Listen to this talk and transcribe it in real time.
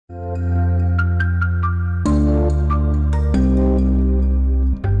Hey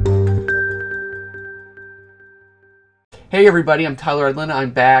everybody, I'm Tyler Edlin.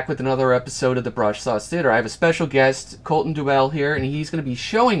 I'm back with another episode of the Brush Sauce Theater. I have a special guest, Colton Duell, here, and he's going to be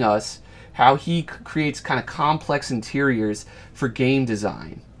showing us how he creates kind of complex interiors for game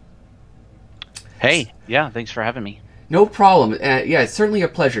design. Hey, yeah, thanks for having me. No problem. Yeah, it's certainly a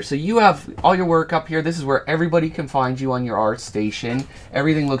pleasure. So you have all your work up here. This is where everybody can find you on your ArtStation.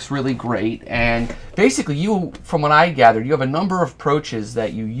 Everything looks really great. And basically, you, from what I gathered, you have a number of approaches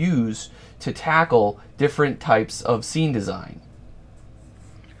that you use to tackle different types of scene design.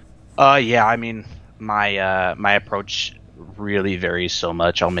 Yeah, I mean, my approach really varies so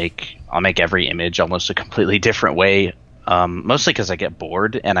much. I'll make every image almost a completely different way. Mostly because I get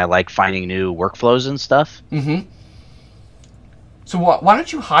bored and I like finding new workflows and stuff. Mm-hmm. So why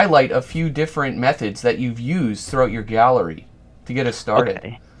don't you highlight a few different methods that you've used throughout your gallery to get us started?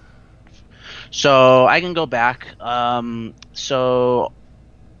 Okay. So I can go back. So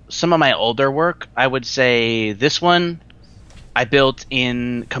some of my older work, I would say this one I built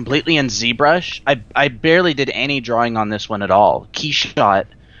completely in ZBrush. I barely did any drawing on this one at all. Keyshot,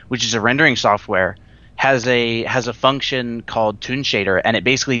 which is a rendering software, has a function called Toon Shader, and it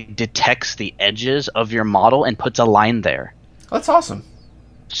basically detects the edges of your model and puts a line there. That's awesome.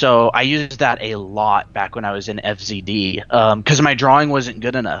 So I used that a lot back when I was in FZD because my drawing wasn't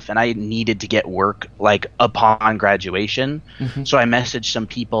good enough and I needed to get work like upon graduation. Mm-hmm. So I messaged some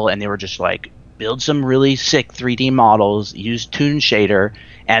people and they were just like, build some really sick 3D models, use Toon Shader,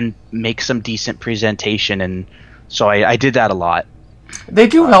 and make some decent presentation. And so I did that a lot. They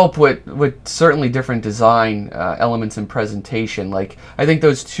do help with certainly different design elements and presentation. Like I think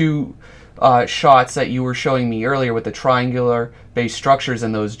those two shots that you were showing me earlier with the triangular based structures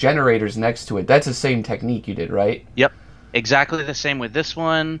and those generators next to it, that's the same technique you did, right? Yep, exactly the same with this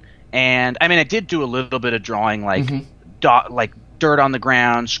one. And I mean, I did do a little bit of drawing, like like dirt on the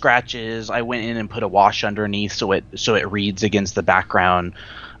ground, scratches. I went in and put a wash underneath so it reads against the background.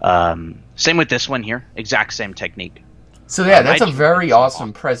 Same with this one here, exact same technique. So yeah, that's a very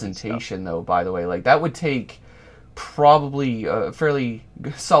awesome presentation though, by the way. Like that would take probably a fairly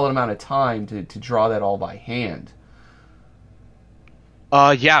solid amount of time to draw that all by hand.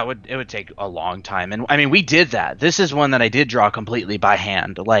 Yeah, it would take a long time. And I mean, we did that. This is one that I did draw completely by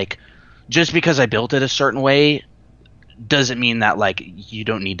hand. Like, just because I built it a certain way doesn't mean that like you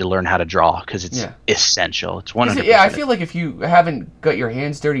don't need to learn how to draw, because it's essential. It's 100%. Yeah, I feel like if you haven't got your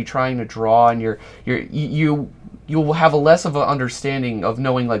hands dirty trying to draw, and you'll have a less of an understanding of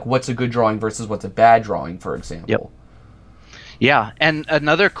knowing like what's a good drawing versus what's a bad drawing, for example. Yep. Yeah, and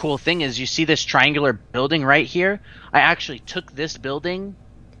another cool thing is you see this triangular building right here. I actually took this building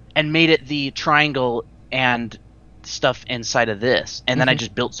and made it the triangle and stuff inside of this, and then I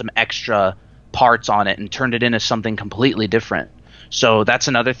just built some extra parts on it and turned it into something completely different. So that's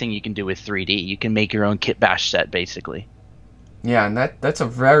another thing you can do with 3D. You can make your own kit bash set, basically. Yeah, and that's a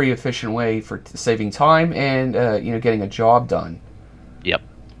very efficient way for saving time and getting a job done. Yep.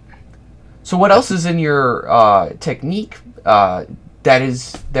 So what else is in your technique that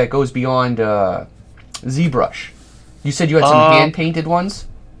goes beyond ZBrush? You said you had some hand painted ones.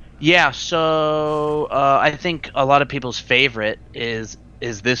 Yeah. So I think a lot of people's favorite is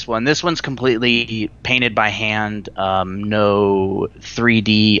this one. This one's completely painted by hand. No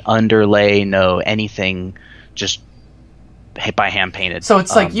 3D underlay. No anything. Just by hand painted. So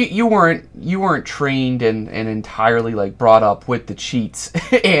it's like you weren't trained and entirely like brought up with the cheats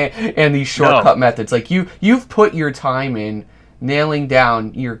and these shortcut methods. Like you've put your time in nailing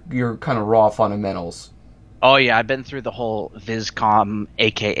down your kind of raw fundamentals. Oh yeah, I've been through the whole VizCom,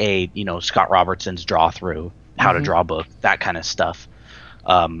 aka Scott Robertson's draw through, how to draw book, that kind of stuff.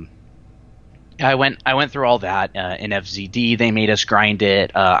 I went through all that in FZD. They made us grind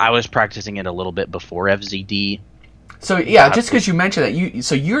it. I was practicing it a little bit before FZD. So yeah, just because you mentioned that,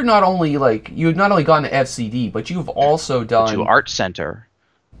 you've not only gone to FZD, but you've also done to Art Center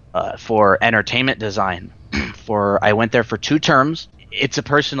for entertainment design. I went there for 2 terms. It's a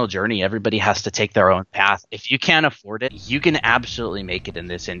personal journey. Everybody has to take their own path. If you can't afford it, you can absolutely make it in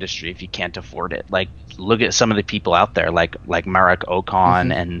this industry. If you can't afford it, like look at some of the people out there, like Marek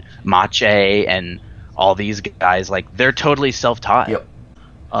Ocon and Mache and all these guys. Like they're totally self-taught. Yep.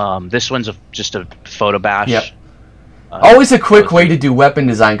 This one's just a photo bash. Yep. Always a quick way to do weapon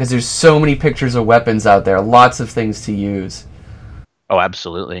design, because there's so many pictures of weapons out there. Lots of things to use. Oh,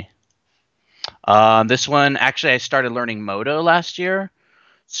 absolutely. This one, actually, I started learning Modo last year.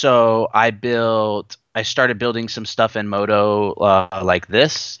 So I started building some stuff in Modo like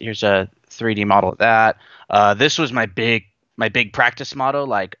this. Here's a 3D model of that. This was my big practice model.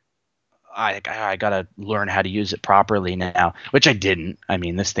 Like I gotta learn how to use it properly now, which I didn't. I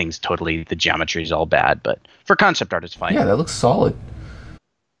mean, this thing's totally, the geometry is all bad, but for concept art, it's fine. Yeah, that looks solid.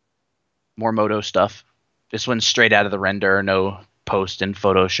 More Moto stuff. This one's straight out of the render, no post in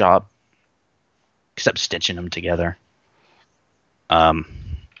Photoshop, except stitching them together.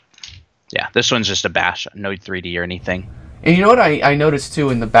 Yeah, this one's just a bash, no 3D or anything. And you know what I noticed too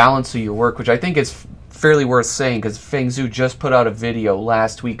in the balance of your work, which I think is fairly worth saying, because Feng Zhu just put out a video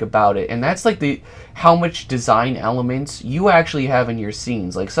last week about it, and that's like how much design elements you actually have in your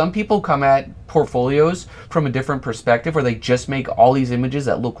scenes. Like, some people come at portfolios from a different perspective, where they just make all these images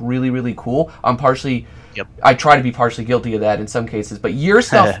that look really, really cool. I try to be partially guilty of that in some cases, but your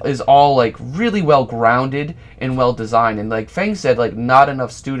stuff is all like really well grounded and well designed. And like Feng said, like, not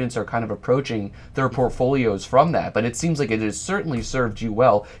enough students are kind of approaching their portfolios from that, but it seems like it has certainly served you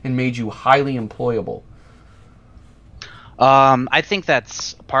well and made you highly employable. I think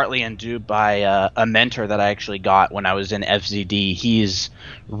that's partly induced by a mentor that I actually got when I was in FZD. He's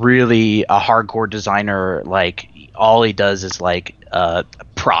really a hardcore designer. Like, all he does is like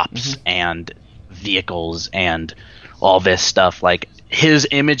props and vehicles and all this stuff. Like, his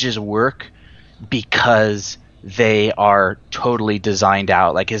images work because they are totally designed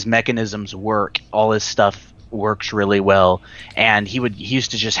out. Like, his mechanisms work, all his stuff works really well. And he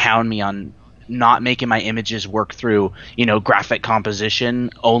used to just hound me on not making my images work through, you know, graphic composition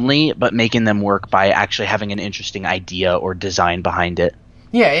only, but making them work by actually having an interesting idea or design behind it.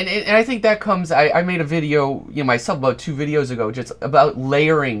 Yeah, and I think that comes, I made a video, you know, myself about 2 videos ago, just about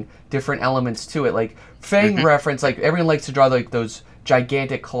layering different elements to it. Like, Feng reference, like, everyone likes to draw like those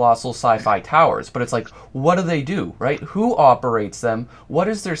gigantic, colossal sci-fi towers, but it's like, what do they do, right? Who operates them? What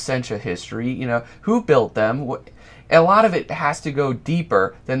is their Sencha history? You know, who built them? A lot of it has to go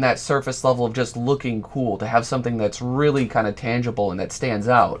deeper than that surface level of just looking cool, to have something that's really kind of tangible and that stands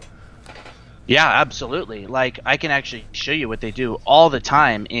out. Yeah, absolutely. Like, I can actually show you what they do all the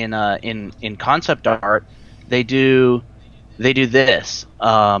time in concept art. They do this.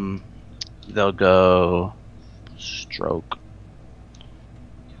 They'll go stroke.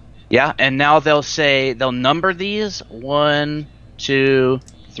 Yeah, and now they'll number these 1, 2,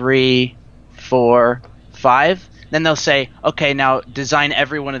 3, 4, 5. Then they'll say, okay, now design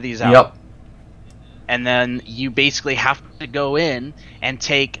every one of these out. Yep. And then you basically have to go in and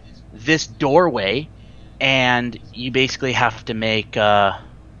take this doorway, and you basically have to make hold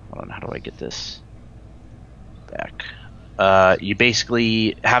on, how do I get this back? You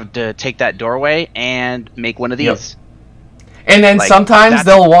basically have to take that doorway and make one of these. Yep. And then, like, sometimes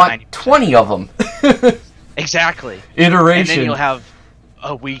they'll want 20 of them. Exactly. Iteration. And then you'll have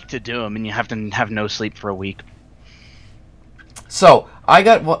a week to do them, and you have to have no sleep for a week. So,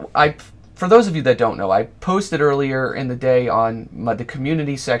 for those of you that don't know, I posted earlier in the day on the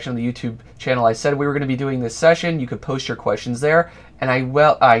community section of the YouTube channel. I said we were going to be doing this session. You could post your questions there. And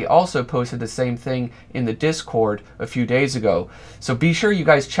I also posted the same thing in the Discord a few days ago. So be sure you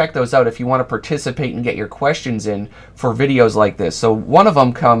guys check those out if you want to participate and get your questions in for videos like this. So one of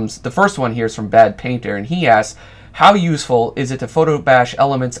them the first one here is from Bad Painter, and he asks, how useful is it to photo bash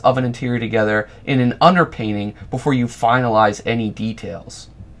elements of an interior together in an underpainting before you finalize any details?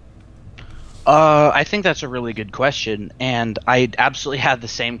 I think that's a really good question, and I absolutely had the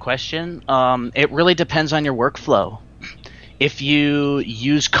same question. It really depends on your workflow. If you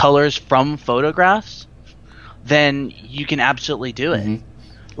use colors from photographs, then you can absolutely do it.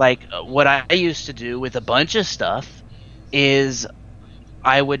 Like, what I used to do with a bunch of stuff is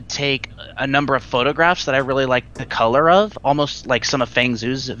I would take a number of photographs that I really liked the color of, almost like some of Feng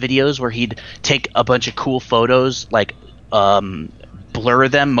Zhu's videos where he'd take a bunch of cool photos, like blur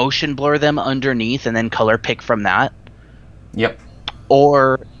them, motion blur them underneath, and then color pick from that. Yep.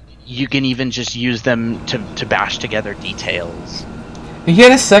 Or you can even just use them to bash together details. And he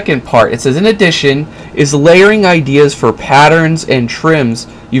had a second part. It says, in addition, is layering ideas for patterns and trims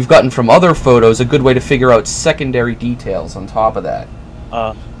you've gotten from other photos a good way to figure out secondary details on top of that?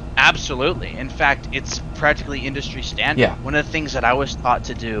 Absolutely. In fact, it's practically industry standard. Yeah. One of the things that I was taught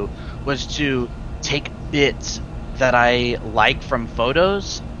to do was to take bits that I like from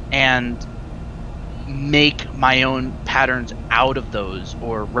photos and make my own patterns out of those,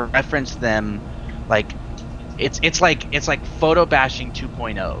 or reference them. Like, it's like photo bashing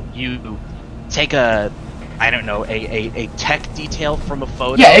 2.0. You take a tech detail from a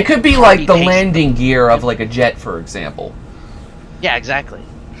photo. Yeah, it could be like the landing gear of like a jet, for example. Yeah, exactly.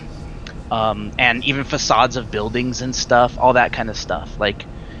 And even facades of buildings and stuff, all that kind of stuff. Like,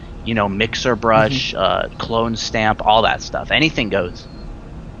 you know, mixer brush, clone stamp, all that stuff. Anything goes.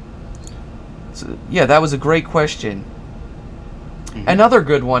 So, yeah, that was a great question. Another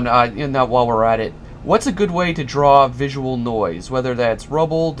good one, in that while we're at it, what's a good way to draw visual noise, whether that's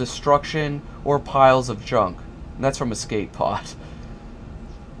rubble, destruction, or piles of junk? And that's from Escape Pod.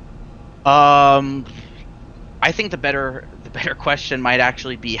 I think the better question might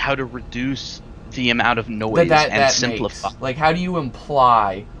actually be how to reduce the amount of noise and simplify. Like, how do you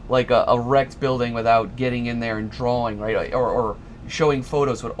imply like a wrecked building without getting in there and drawing, right? Or showing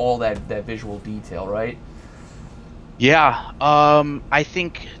photos with all that visual detail, right? Yeah, I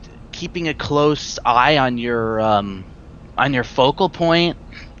think keeping a close eye on your focal point,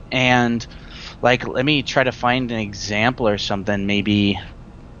 and like, let me try to find an example or something. Maybe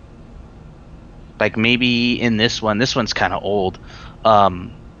in this one's kind of old.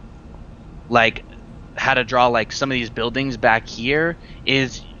 Like, how to draw like some of these buildings back here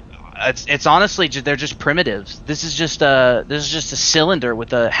is it's honestly they're just primitives. This is just a cylinder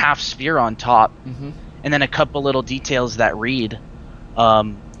with a half sphere on top, and then a couple little details that read. Yeah,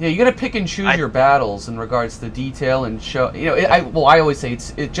 you gotta pick and choose your battles in regards to detail and show. You know, I always say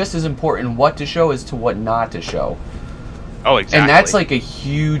it's just as important what to show as to what not to show. Oh, exactly. And that's like a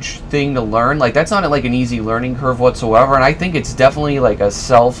huge thing to learn. Like, that's not like an easy learning curve whatsoever. And I think it's definitely like a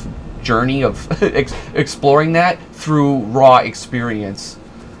self journey of exploring that through raw experience.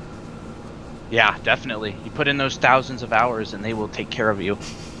 Yeah, definitely. You put in those thousands of hours, and they will take care of you.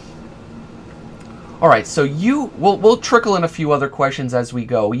 All right, so we'll trickle in a few other questions as we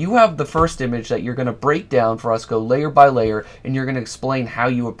go. You have the first image that you're going to break down for us, go layer by layer, and you're going to explain how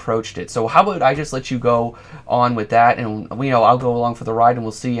you approached it. So how about I just let you go on with that, and I'll go along for the ride, and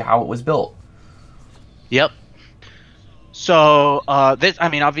we'll see how it was built. Yep. So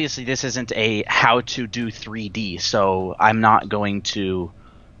obviously this isn't a how to do 3D, so I'm not going to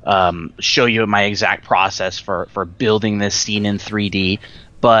show you my exact process for building this scene in 3D,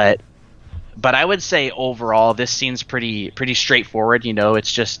 but I would say overall this scene's pretty straightforward.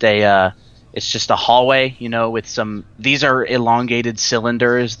 It's just a hallway, with some. These are elongated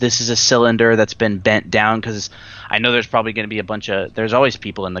cylinders. This is a cylinder that's been bent down, because I know there's probably going to be a bunch of. There's always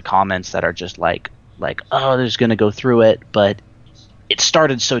people in the comments that are just like, oh, there's going to go through it, but it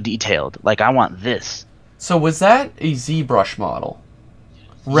started so detailed. Like, I want this. So was that a ZBrush model?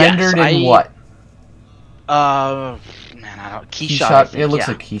 Rendered in what? Man, I don't. Keyshot. It looks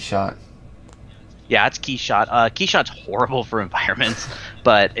like Keyshot. Yeah, it's Keyshot. Keyshot's horrible for environments,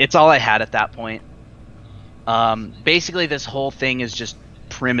 but it's all I had at that point. Basically, this whole thing is just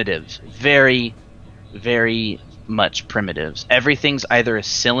primitives. Very, very much primitives. Everything's either a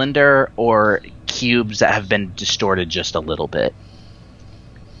cylinder or cubes that have been distorted just a little bit.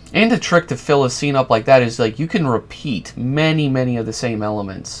 And the trick to fill a scene up like that is, like, you can repeat many of the same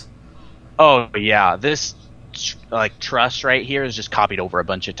elements. Oh, yeah. This, like, truss right here is just copied over a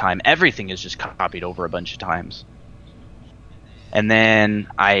bunch of times. Everything is just copied over a bunch of times. And then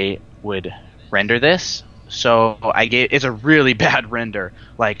I would render this. So it's a really bad render.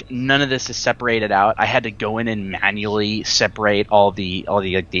 Like, none of this is separated out. I had to go in and manually separate all the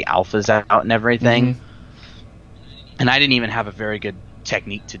alphas out and everything. And I didn't even have a very good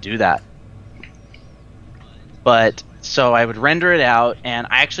technique to do that. But so I would render it out, and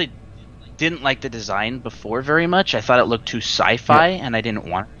I actually didn't like the design before very much. I thought it looked too sci-fi, and I didn't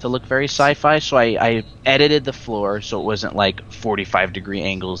want it to look very sci-fi, so I edited the floor so it wasn't like 45-degree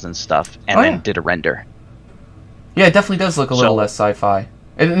angles and stuff, and then did a render. Yeah, it definitely does look a little less sci-fi.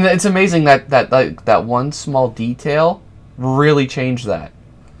 And it's amazing that one small detail really changed that.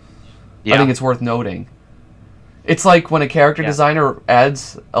 Yeah. I think it's worth noting. It's like when a character designer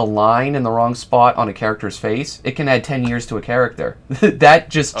adds a line in the wrong spot on a character's face, it can add 10 years to a character.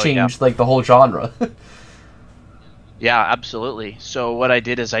 That just changed like the whole genre. Yeah, absolutely. So what I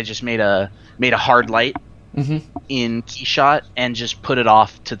did is I just made a hard light in Keyshot and just put it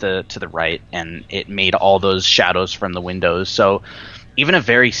off to the right, and it made all those shadows from the windows. So even a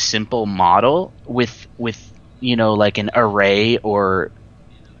very simple model with like an array, or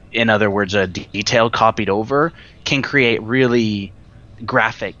in other words a detail copied over, can create really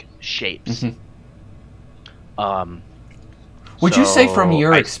graphic shapes. Would you say, from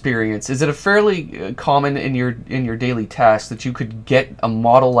your experience, is it a fairly common in your daily tasks that you could get a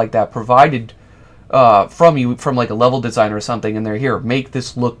model like that provided from like a level designer or something, and they're here, make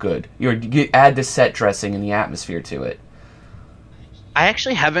this look good, add the set dressing and the atmosphere to it? I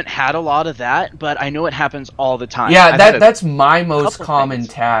actually haven't had a lot of that, but I know it happens all the time. Yeah, that's my most common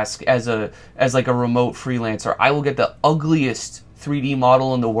task as like a remote freelancer. I will get the ugliest 3D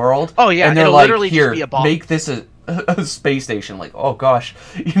model in the world. Oh yeah, and they're it'll like, literally here, just be a box. Make this a space station. Like, oh gosh,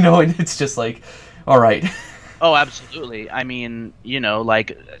 and it's just like, all right. Oh, absolutely. I mean, you know,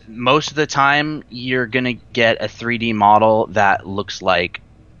 like most of the time you're gonna get a 3D model that looks like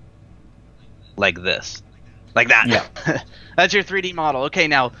this, like that. Yeah. That's your 3D model. Okay,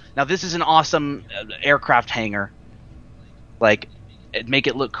 now this is an awesome aircraft hangar. Like, make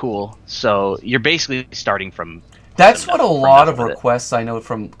it look cool. So you're basically starting from. That's what a lot of nothing with it. requests I know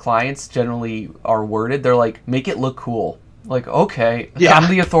from clients generally are worded. They're like, make it look cool. Like, okay, Yeah. I'm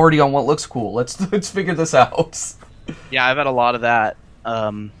the authority on what looks cool. Let's figure this out. Yeah, I've had a lot of that.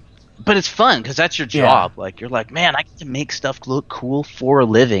 But it's fun because that's your job. Like, you're like, man, I get to make stuff look cool for a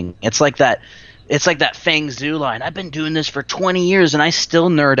living. It's like that. It's like that Fang Zhu line. I've been doing this for 20 years, and I still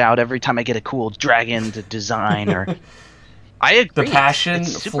nerd out every time I get a cool dragon to design. Or I agree. The passion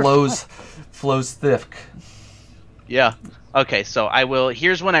It's super flows thick. Yeah. Okay, so I will.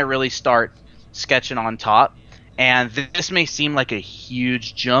 Here's when I really start sketching on top, and this may seem like a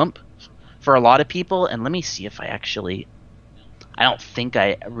huge jump for a lot of people. And let me see if I actually. I don't think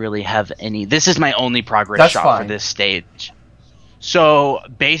I really have any. This is my only progress That's shot fine. for this stage. So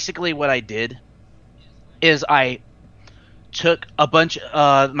basically, what I did is I took a bunch.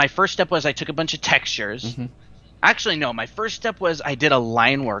 My first step was I took a bunch of textures. Mm-hmm. Actually, no. My first step was I did a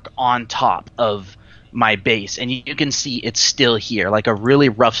line work on top of my base, and you can see it's still here, like a really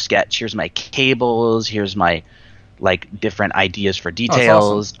rough sketch. Here's my cables. Here's my like different ideas for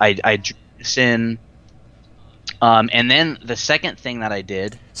details. awesome. I drew this in, and then the second thing that I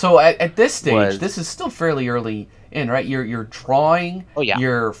did. So at this stage, Was- this is still fairly early in, right? You're drawing, Oh, yeah.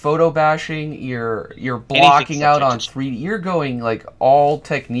 you're photo bashing, you're blocking out on subject. 3D. You're going like all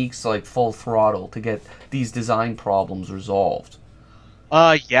techniques like full throttle to get these design problems resolved.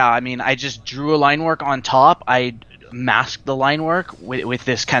 Yeah, I mean, I just drew a line work on top. I masked the line work with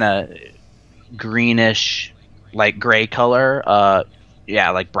this kind of greenish, like gray color. Yeah,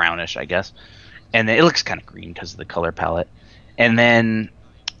 like brownish, I guess. And then it looks kind of green because of the color palette. And then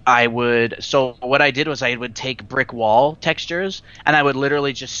so what I did was I would take brick wall textures and I would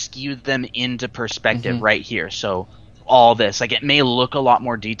literally just skew them into perspective right here. So all this, like, it may look a lot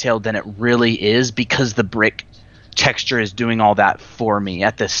more detailed than it really is because the brick texture is doing all that for me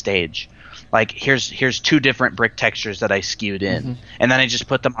at this stage. Like, here's two different brick textures that I skewed in, and then I just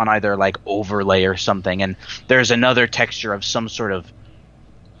put them on either like overlay or something, and there's another texture of some sort of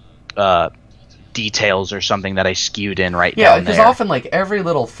details or something that I skewed in right Yeah, down because there. often like every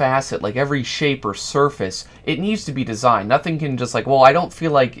little facet, like every shape or surface, it needs to be designed. Nothing can just like, well, I don't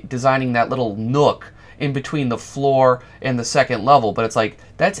feel like designing that little nook in between the floor and the second level, but it's like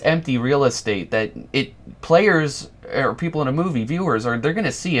that's empty real estate that players or people in a movie, viewers, they're going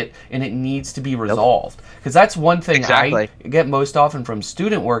to see it, and it needs to be resolved. Because that's one thing Exactly. I get most often from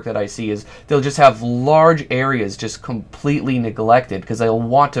student work that I see is they'll just have large areas just completely neglected because they'll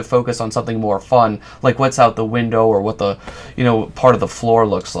want to focus on something more fun, like what's out the window or what the part of the floor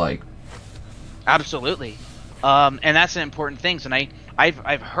looks like. Absolutely. And that's an important thing. And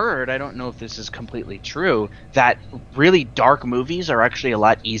I've heard, I don't know if this is completely true, that really dark movies are actually a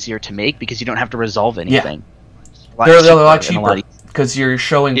lot easier to make because you don't have to resolve anything. They're a lot and cheaper because you're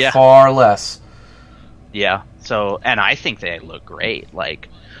showing Yeah. far less. Yeah. So, and I think they look great. Like,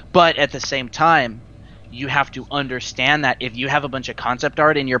 but at the same time, you have to understand that if you have a bunch of concept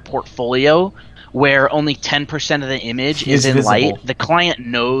art in your portfolio where only 10% of the image is in visible. light, the client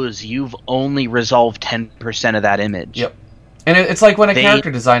knows you've only resolved 10% of that image. Yep. And it's like when a They-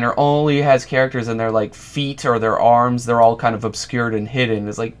 character designer only has characters and their like feet or their arms, they're all kind of obscured and hidden.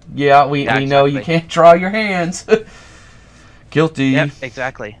 It's like, yeah, we know you exactly. can't draw your hands. Guilty. Yep,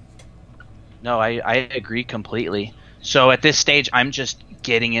 exactly. No, I agree completely. So at this stage, I'm just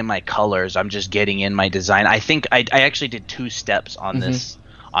getting in my colors. I'm just getting in my design. I think I actually did 2 steps on this.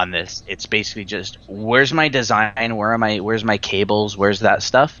 On this, it's basically just where's my design, where's my cables, where's that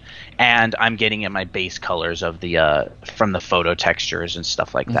stuff, and I'm getting in my base colors of the from the photo textures and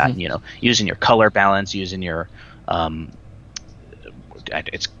stuff like that. You know, using your color balance, using your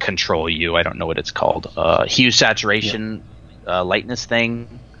it's Control U. I don't know what it's called. Hue saturation, lightness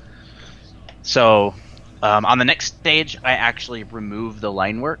thing. So on the next stage, I actually remove the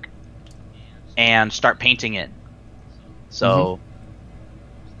line work and start painting it. So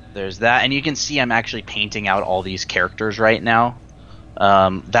there's that, and you can see I'm actually painting out all these characters right now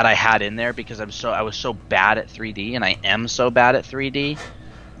that I had in there because I was so bad at 3D, and I am so bad at 3D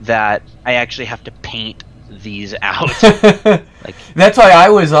that I actually have to paint these out. Like, That's why I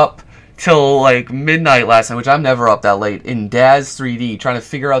was up till like midnight last night, which I'm never up that late, in Daz 3D trying to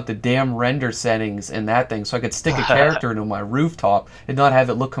figure out the damn render settings in that thing so I could stick a character into my rooftop and not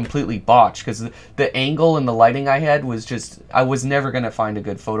have it look completely botched, because the angle and the lighting I had was just, I was never going to find a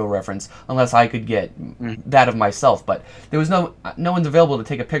good photo reference unless I could get that of myself, but there was no one's available to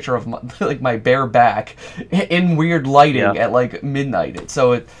take a picture of my, like my bare back in weird lighting at like midnight.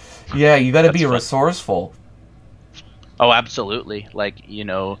 So yeah, you got to be resourceful. Oh, absolutely. Like, you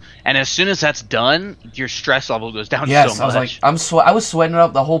know, and as soon as that's done, your stress level goes down so much. I was like, I was sweating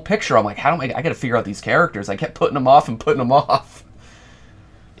up the whole picture. I'm like, how do I got to figure out these characters. I kept putting them off and putting them off.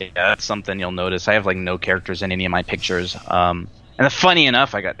 Yeah, that's something you'll notice. I have like no characters in any of my pictures. And funny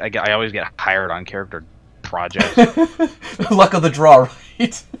enough, I always get hired on character projects. Luck of the draw,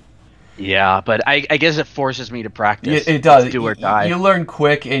 right? Yeah, but I guess it forces me to practice. It does. Do or die. You learn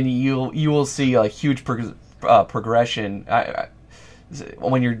quick, and you will see like huge progression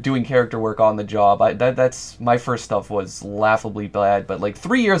when you're doing character work on the job. That's my first stuff was laughably bad, but like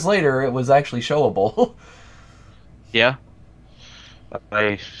 3 years later, it was actually showable. Yeah.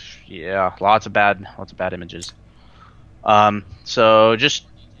 Lots of bad images. So just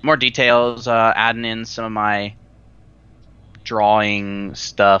more details, adding in some of my drawing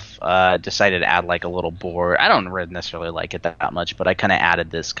stuff. Decided to add like a little board. I don't really necessarily like it that much, but I kind of added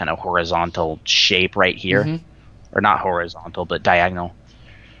this kind of horizontal shape right here, or not horizontal, but diagonal.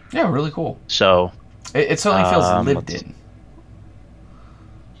 Yeah, really cool. So it certainly feels lived in.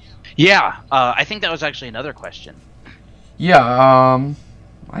 Yeah, I think that was actually another question. Yeah,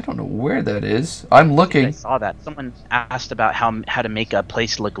 I don't know where that is. I'm looking. I saw that. Someone asked about how to make a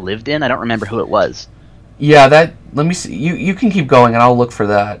place look lived in. I don't remember who it was. Yeah, let me see. You can keep going, and I'll look for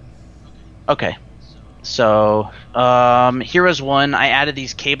that. Okay. So, here was one. I added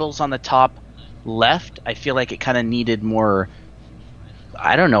these cables on the top left. I feel like it kind of needed more...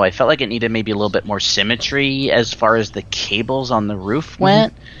 I don't know. I felt like it needed maybe a little bit more symmetry as far as the cables on the roof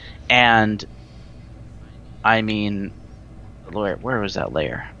went. And, I mean... Where was that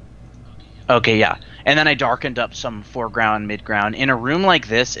layer? Okay, yeah. And then I darkened up some foreground, midground. In a room like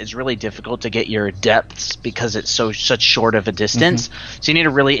this, it's really difficult to get your depths because it's such short of a distance. So you need to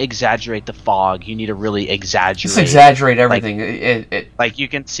really exaggerate the fog. You need to really exaggerate... Just exaggerate everything. Like you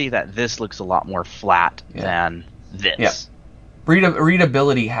can see that this looks a lot more flat than this. Yeah.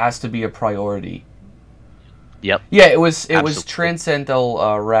 Readability has to be a priority. Yep. Yeah, it was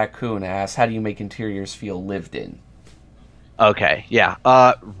Transcendental Raccoon asked, how do you make interiors feel lived in? Okay, yeah.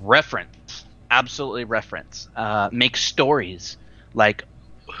 Reference. Absolutely reference. Make stories. Like,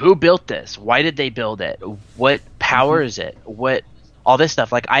 who built this? Why did they build it? What power is it? All this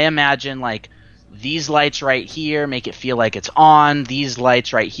stuff. Like, I imagine, like, these lights right here make it feel like it's on. These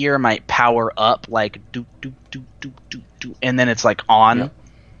lights right here might power up, like, do, do, do, do, do, do, and then it's, like, on.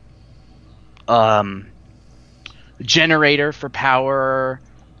 Yep. Generator for power.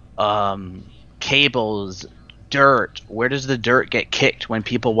 Cables. Dirt. Where does the dirt get kicked when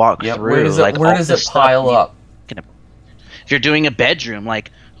people walk through? Where does it pile up? If you're doing a bedroom,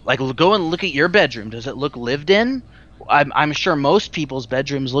 like go and look at your bedroom. Does it look lived in? I'm sure most people's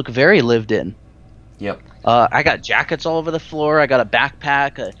bedrooms look very lived in. Yep. I got jackets all over the floor. I got a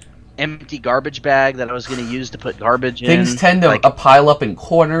backpack, a empty garbage bag that I was going to use to put garbage in. Things tend to pile up in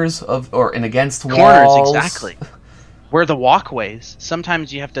corners and against walls. Corners, exactly. Where the walkways,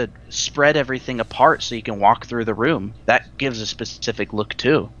 sometimes you have to spread everything apart so you can walk through the room. That gives a specific look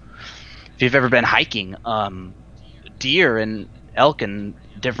too. If you've ever been hiking, deer and elk and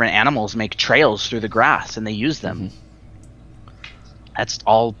different animals make trails through the grass and they use them. That's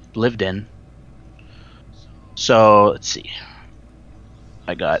all lived in. So let's see.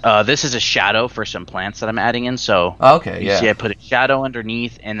 I got this is a shadow for some plants that I'm adding in. So you see I put a shadow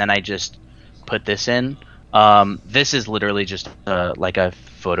underneath and then I just put this in. This is literally just like a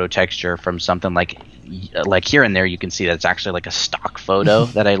photo texture from something like here and there. You can see that it's actually like a stock photo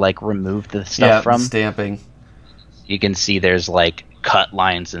that I like removed the stuff from. Stamping. You can see there's like cut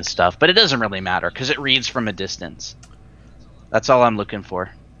lines and stuff, but it doesn't really matter because it reads from a distance. That's all I'm looking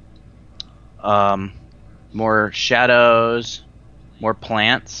for. More shadows, more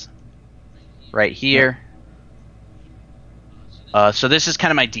plants right here. So this is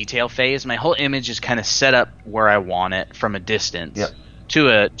kind of my detail phase. My whole image is kind of set up where I want it from a distance to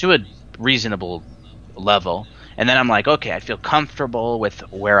a reasonable level. And then I'm like, okay, I feel comfortable with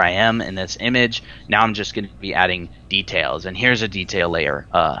where I am in this image. Now I'm just going to be adding details. And here's a detail layer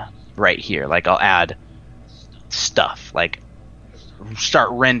right here. Like I'll add stuff, like start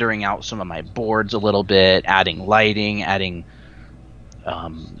rendering out some of my boards a little bit, adding lighting, adding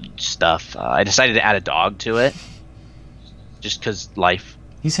stuff. I decided to add a dog to it. Just because life.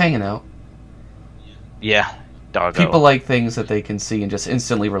 He's hanging out. Yeah, doggo. People like things that they can see and just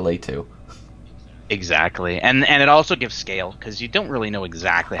instantly relate to. Exactly, and it also gives scale because you don't really know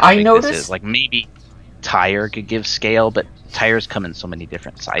exactly how I big noticed, this is. Like maybe tire could give scale, but tires come in so many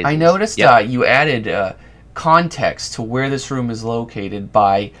different sizes. I noticed Yep. you added context to where this room is located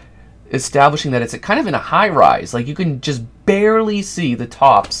by establishing that it's kind of in a high rise. Like you can just barely see the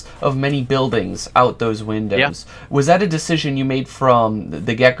tops of many buildings out those windows. Yeah. Was that a decision you made from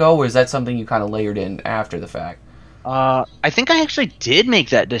the get-go, or is that something you kind of layered in after the fact? I think I actually did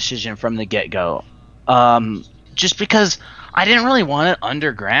make that decision from the get-go. Just because I didn't really want it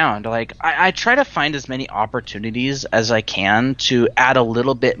underground. Like I try to find as many opportunities as I can to add a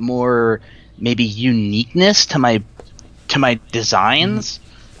little bit more maybe uniqueness to my designs.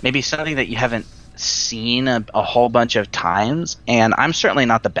 Maybe something that you haven't seen a whole bunch of times, and I'm certainly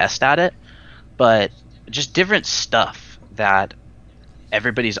not the best at it, but just different stuff that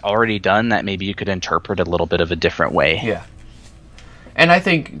everybody's already done that maybe you could interpret a little bit of a different way. Yeah. And I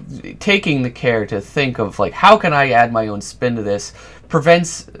think taking the care to think of, like, how can I add my own spin to this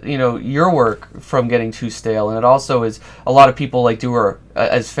prevents, your work from getting too stale. And it also is, a lot of people like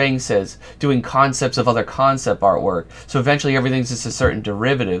as Fang says, doing concepts of other concept artwork. So eventually everything's just a certain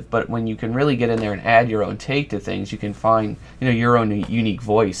derivative. But when you can really get in there and add your own take to things, you can find, your own unique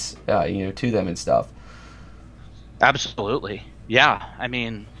voice, to them and stuff. Absolutely. Yeah. I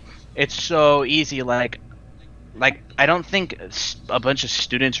mean, it's so easy. Like I don't think a bunch of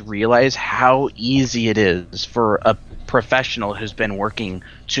students realize how easy it is for a professional who's been working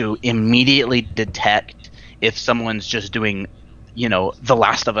to immediately detect if someone's just doing, The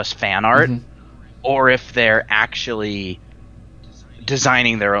Last of Us fan art, or if they're actually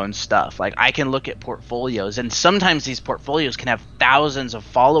designing their own stuff. Like I can look at portfolios, and sometimes these portfolios can have thousands of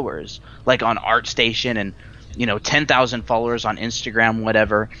followers, like on ArtStation, and 10,000 followers on Instagram,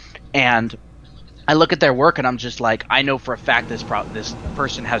 whatever, and I look at their work and I'm just like, I know for a fact this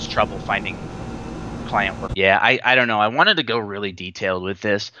person has trouble finding client work. Yeah, I don't know. I wanted to go really detailed with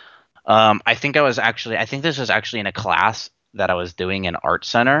this. I think this was actually in a class that I was doing in Art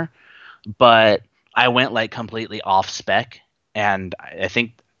Center, but I went like completely off spec, and I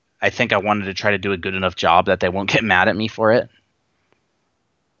think I wanted to try to do a good enough job that they won't get mad at me for it.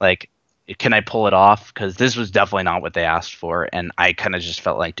 Like, can I pull it off? Because this was definitely not what they asked for, and I kind of just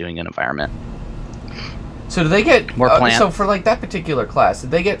felt like doing an environment. So do they get more plants? So for like that particular class,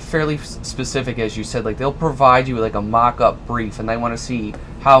 did they get fairly specific, as you said? Like they'll provide you like a mock-up brief, and they want to see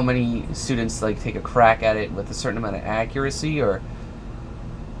how many students like take a crack at it with a certain amount of accuracy, or?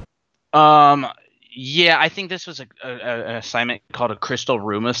 Yeah, I think this was an assignment called a crystal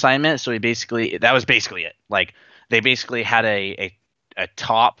room assignment. So that was basically it. Like they basically had a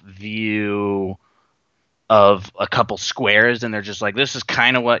top view of a couple squares, and they're just like, this is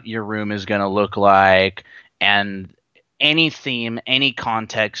kind of what your room is going to look like, and any theme, any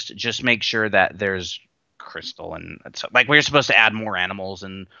context, just make sure that there's crystal. And so, like, we were supposed to add more animals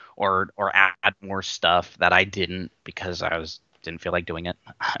or add more stuff that I didn't, because didn't feel like doing it.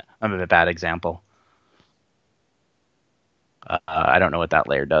 I'm a bad example. I don't know what that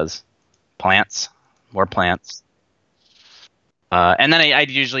layer does. Plants, more plants. And then I'd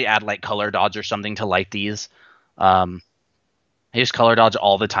usually add like color dodge or something to light these. I use color dodge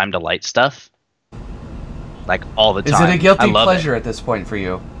all the time to light stuff. Like all the time. Is it a guilty pleasure at this point for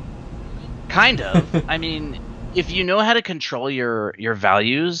you? Kind of. I mean, if you know how to control your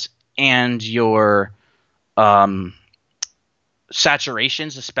values and your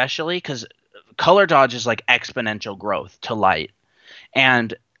saturations, especially, because color dodge is like exponential growth to light,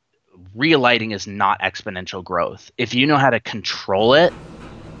 and real lighting is not exponential growth. If you know how to control it,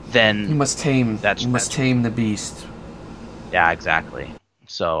 then you must tame the beast. Yeah, exactly.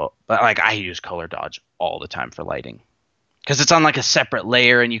 So, but like I use color dodge all the time for lighting, because it's on like a separate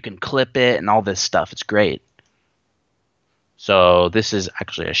layer and you can clip it and all this stuff. It's great. So this is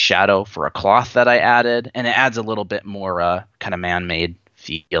actually a shadow for a cloth that I added, and it adds a little bit more kind of man-made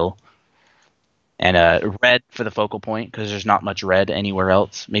feel. And red for the focal point, because there's not much red anywhere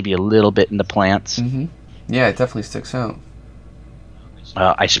else. Maybe a little bit in the plants. Mm-hmm. Yeah, it definitely sticks out.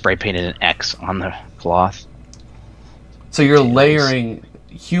 I spray painted an X on the cloth. So you're layering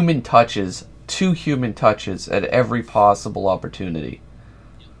human touches, 2 human touches at every possible opportunity.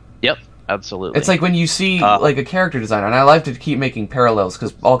 Yep, absolutely. It's like when you see like a character designer, and I like to keep making parallels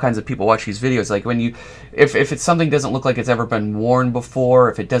because all kinds of people watch these videos. Like when if it's something doesn't look like it's ever been worn before,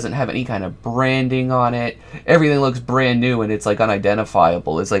 if it doesn't have any kind of branding on it, everything looks brand new and it's like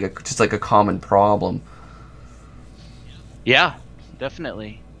unidentifiable. It's like just like a common problem. Yeah,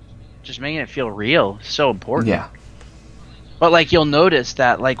 definitely. Just making it feel real is so important. Yeah. But like you'll notice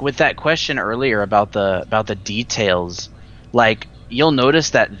that like with that question earlier about the details, like you'll notice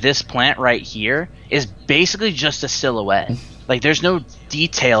that this plant right here is basically just a silhouette. Like there's no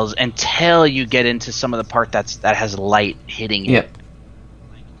details until you get into some of the part that has light hitting it. Yep.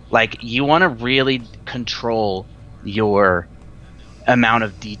 Like you want to really control your amount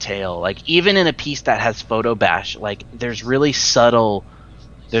of detail. Like even in a piece that has photo bash, like there's really subtle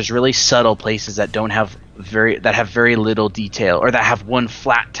places that have very little detail, or that have one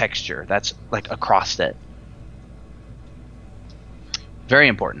flat texture that's like across it. Very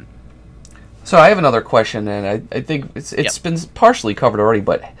important. So I have another question, and I think it's been partially covered already,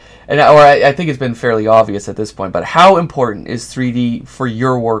 I think it's been fairly obvious at this point. But how important is 3D for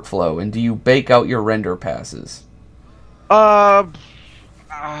your workflow, and do you bake out your render passes? I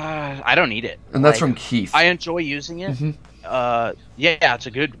don't need it. And that's from Keith. I enjoy using it. Yeah, it's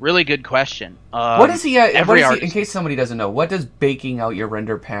a really good question. What is he? In case somebody doesn't know, what does baking out your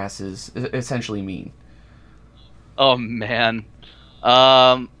render passes essentially mean? Oh man,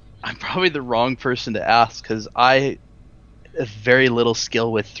 I'm probably the wrong person to ask because I have very little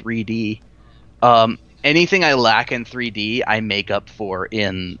skill with 3D. Anything I lack in 3D, I make up for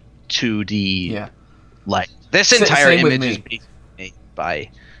in 2D. Yeah. Like this entire image is basically made by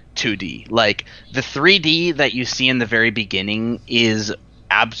 2D. Like the 3D that you see in the very beginning is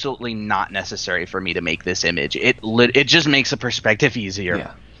absolutely not necessary for me to make this image. It just makes the perspective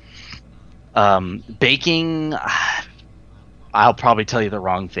easier. Yeah. Baking, I'll probably tell you the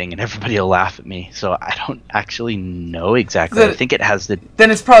wrong thing and everybody will laugh at me. So I don't actually know exactly. I think it has the...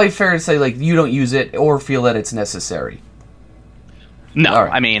 Then it's probably fair to say like you don't use it or feel that it's necessary. No,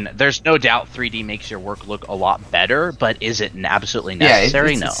 right. I mean, there's no doubt 3D makes your work look a lot better, but is it absolutely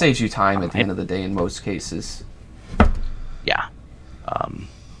necessary? No. It saves you time at the end of the day in most cases. Yeah. Oh,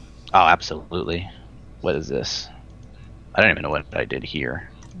 absolutely. What is this? I don't even know what I did here.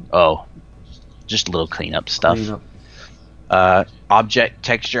 Oh, just a little cleanup stuff. Object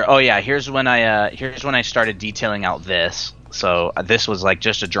texture. Oh yeah, here's when I started detailing out this. So this was like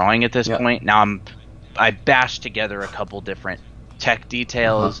just a drawing at this point. Now I bashed together a couple different tech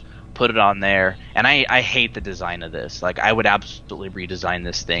details, put it on there, and I hate the design of this. Like I would absolutely redesign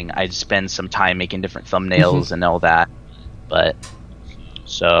this thing. I'd spend some time making different thumbnails and all that. But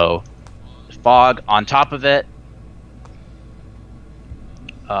so fog on top of it,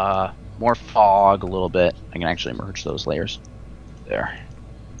 more fog a little bit. I can actually merge those layers there.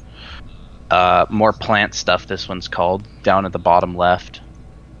 More plant stuff, this one's called, down at the bottom left.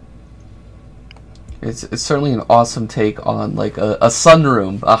 It's certainly an awesome take on like a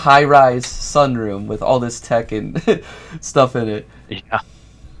sunroom, a high-rise sunroom with all this tech and stuff in it. Yeah,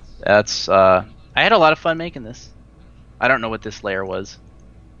 that's I had a lot of fun making this. I don't know what this layer was.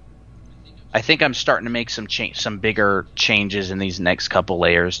 I think I'm starting to make some bigger changes in these next couple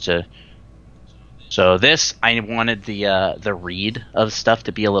layers to. So this, I wanted the read of stuff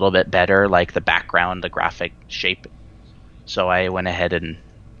to be a little bit better, like the background, the graphic shape. So I went ahead and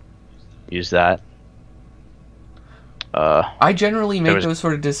used that. I generally make those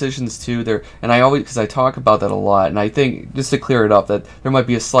sort of decisions too. And I always, because I talk about that a lot, and I think just to clear it up, that there might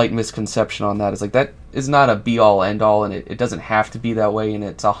be a slight misconception on that. It's like that is not a be-all, end-all, and it doesn't have to be that way, and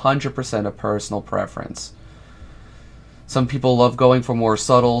it's 100% a personal preference. Some people love going for more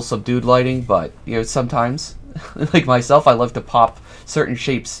subtle, subdued lighting, but sometimes, like myself, I love to pop certain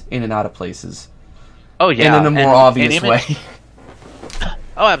shapes in and out of places. Oh yeah, and in a more obvious way.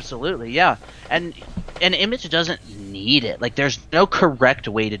 Oh, absolutely, yeah. And an image doesn't need it. Like, there's no correct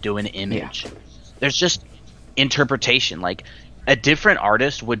way to do an image. Yeah. There's just interpretation. Like, a different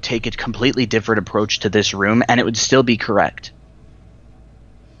artist would take a completely different approach to this room, and it would still be correct.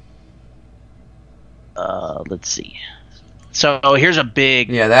 Let's see. So here's a big...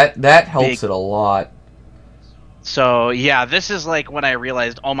 Yeah, that helps it a lot. So, yeah, this is like when I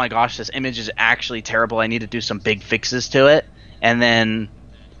realized, oh my gosh, this image is actually terrible. I need to do some big fixes to it. And then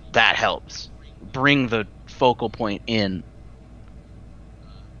that helps bring the focal point in.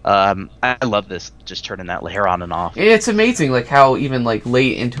 I love this, just turning that layer on and off. It's amazing, like how even like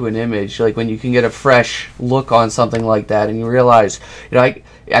late into an image, like when you can get a fresh look on something like that, and you realize, I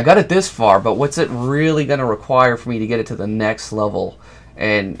got it this far, but what's it really going to require for me to get it to the next level?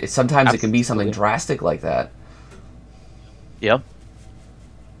 And sometimes it can be something drastic like that. Yep.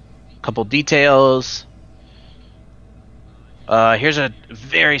 Couple details. Here's a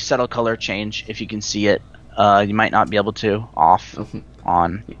very subtle color change, if you can see it. You might not be able to. Off,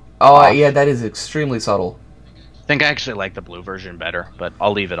 on. Oh, off. Yeah, that is extremely subtle. I think I actually like the blue version better, but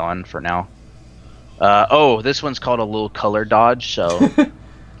I'll leave it on for now. Oh, this one's called a little color dodge, so...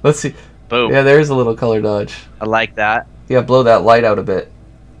 Let's see. Boom. Yeah, there's a little color dodge. I like that. Yeah, blow that light out a bit.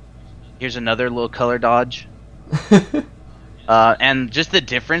 Here's another little color dodge. And just the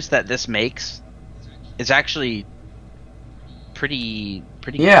difference that this makes is actually pretty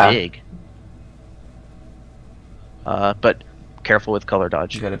big. But careful with color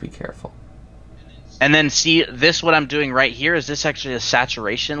dodge. You gotta be careful. And then see this, what I'm doing right here is this actually a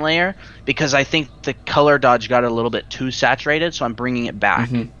saturation layer, because I think the color dodge got a little bit too saturated, so I'm bringing it back.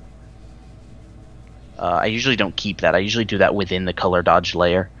 I usually don't keep that. I usually do that within the color dodge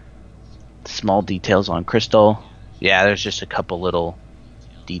layer. Small details on crystal. Yeah, there's just a couple little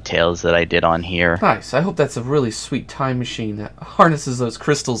details that I did on here. Nice. I hope that's a really sweet time machine that harnesses those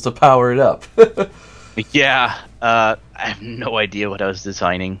crystals to power it up. Yeah, I have no idea what I was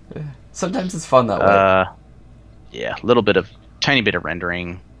designing. Sometimes it's fun that way. Yeah, a little bit of, tiny bit of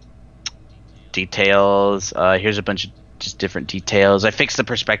rendering. Details. Here's a bunch of just different details. I fixed the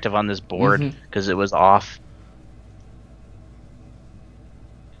perspective on this board because it was off.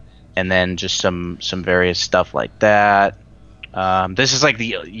 And then just some various stuff like that. This is like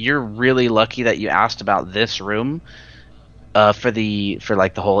you're really lucky that you asked about this room for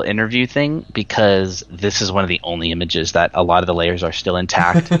like the whole interview thing, because this is one of the only images that a lot of the layers are still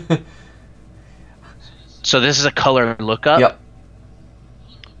intact. So this is a color lookup. Yep.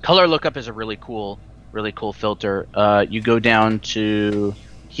 Color lookup is a really cool filter. You go down to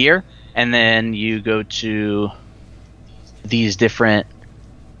here, and then you go to these different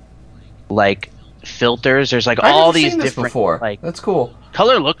like filters. There's like all these different before. Like, that's cool.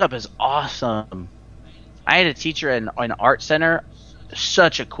 Color lookup is awesome. I had a teacher in art center,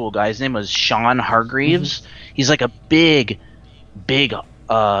 such a cool guy. His name was Sean Hargreaves. He's like a big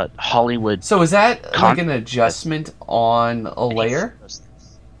Hollywood. So is that like an adjustment on a layer?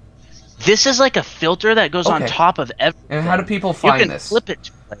 This is like a filter that goes on top of everything. And how do people find this? You can flip it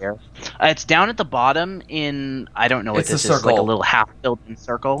to a layer. It's down at the bottom in, I don't know what this is, like a little half-filled-in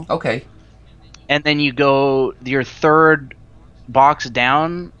circle. Okay. And then you go, your third box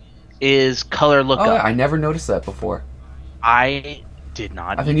down is color lookup. Oh, yeah, I never noticed that before. I did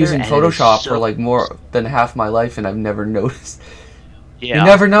not. I've been using Photoshop for like more than half my life, and I've never noticed. Yeah. You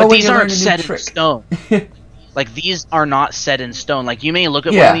never know but when these you learn aren't a new set trick. in stone. Like, these are not set in stone. Like, you may look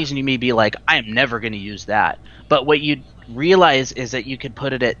at one of these and you may be like, I am never going to use that. But what you realize is that you could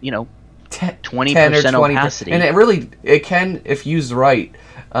put it at, 20% opacity. And it can, if used right,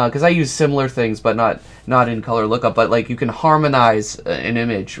 because I use similar things, but not in color lookup, but like you can harmonize an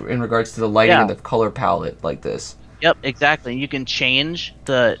image in regards to the lighting and the color palette like this. Yep, exactly. You can change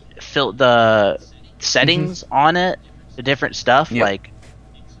the settings on it, the different stuff, like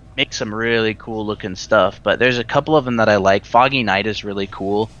make some really cool looking stuff. But there's a couple of them that I like. Foggy Night is really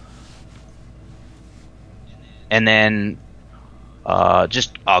cool. And then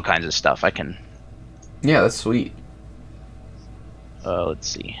just all kinds of stuff. Yeah, that's sweet. Let's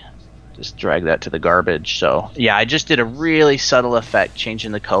see. Just drag that to the garbage. So, yeah, I just did a really subtle effect,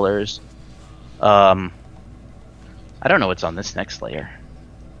 changing the colors. I don't know what's on this next layer.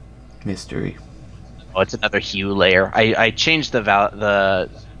 Mystery. Oh, it's another hue layer. I changed the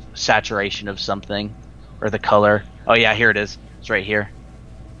saturation of something, or the color. Oh yeah, here it is. It's right here.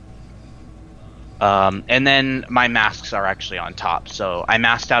 And then my masks are actually on top. So I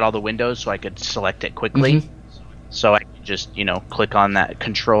masked out all the windows so I could select it quickly. So I could just, click on that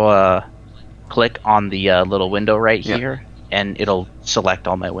click on the little window right here, and it'll select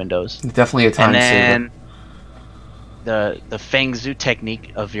all my windows. Definitely a time saver. The Feng Zhu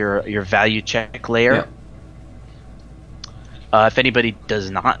technique of your value check layer. If anybody does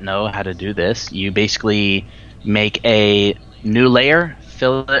not know how to do this, you basically make a new layer,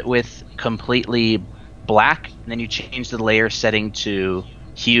 fill it with completely black, and then you change the layer setting to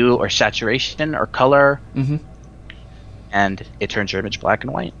hue or saturation or color, and it turns your image black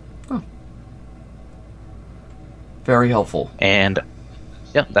and white. Oh. Very helpful. And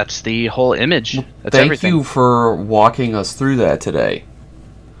yeah, that's the whole image. That's Thank everything. you for walking us through that today.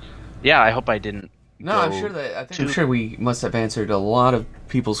 Yeah, I hope I didn't. No, I'm sure we must have answered a lot of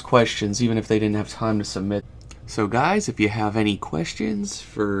people's questions, even if they didn't have time to submit. So guys, if you have any questions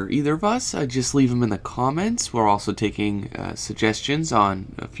for either of us, just leave them in the comments. We're also taking suggestions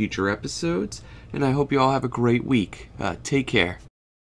on future episodes, and I hope you all have a great week. Take care.